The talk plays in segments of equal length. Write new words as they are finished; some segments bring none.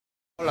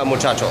Hola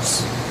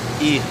muchachos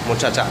y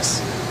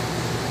muchachas.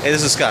 Hey,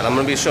 this is Scott. I'm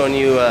going to be showing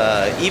you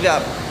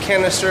Evap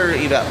Canister,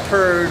 Evap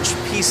Purge,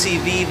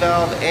 PCV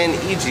valve, and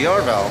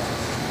Egr Valve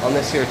on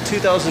this here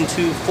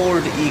 2002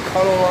 Ford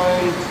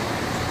Econoline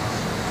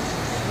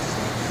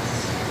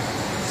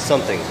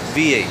something,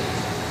 V8.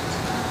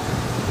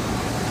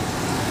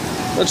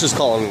 Let's just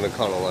call them the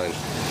Econoline.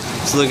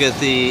 Let's look at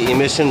the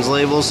emissions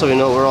labels so we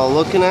know what we're all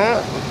looking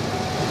at.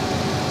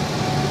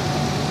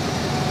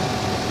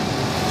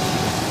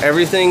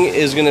 Everything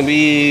is going to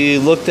be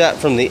looked at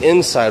from the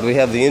inside. We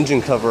have the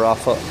engine cover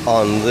off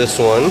on this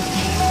one.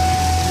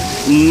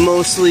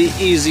 Mostly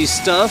easy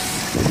stuff.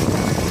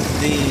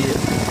 The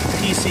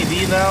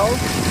PCV valve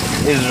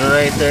is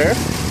right there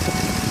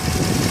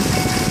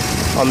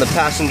on the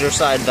passenger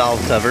side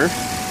valve cover.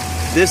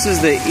 This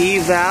is the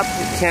Evap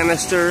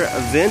Canister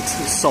vent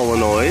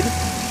solenoid.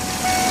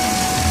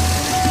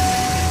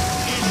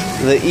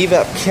 The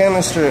Evap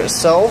Canister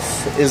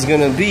itself is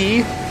going to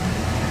be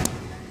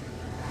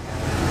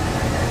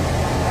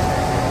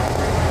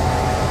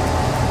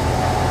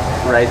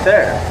right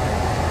there.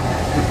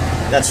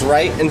 That's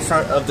right in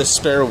front of the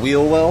spare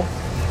wheel well,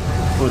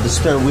 or the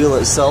spare wheel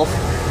itself,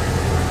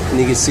 and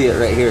you can see it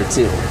right here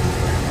too.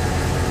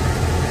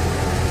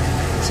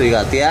 So you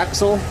got the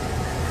axle.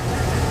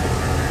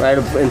 Right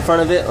in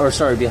front of it, or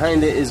sorry,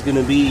 behind it is going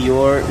to be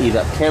your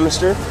Evap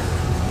Canister.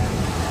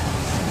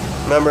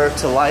 Remember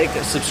to like,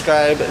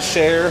 subscribe,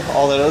 share,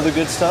 all that other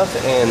good stuff.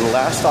 And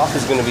last off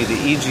is going to be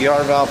the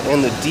Egr valve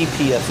and the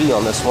DPFE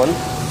on this one,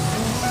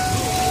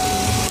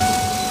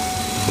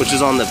 which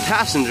is on the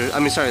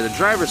the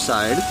driver's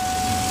side.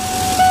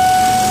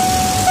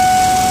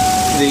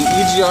 The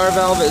Egr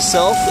valve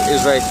itself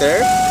is right there.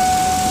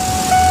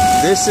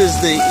 This is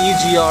the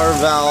Egr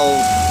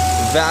valve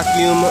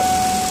vacuum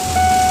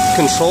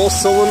control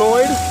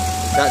solenoid.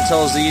 That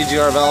tells the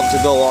Egr valve to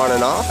go on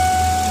and off.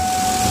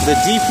 The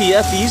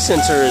DPFE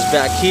sensor is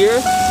back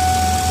here.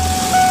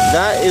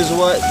 That is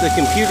what the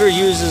computer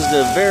uses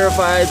to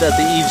verify that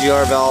the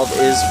Egr valve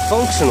is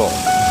functional.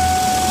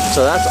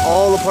 So that's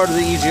all a part of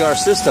the Egr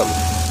system.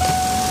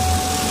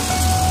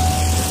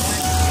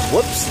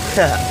 Whoops.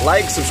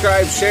 Like,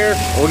 subscribe, share,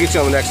 and we'll get you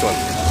on the next one.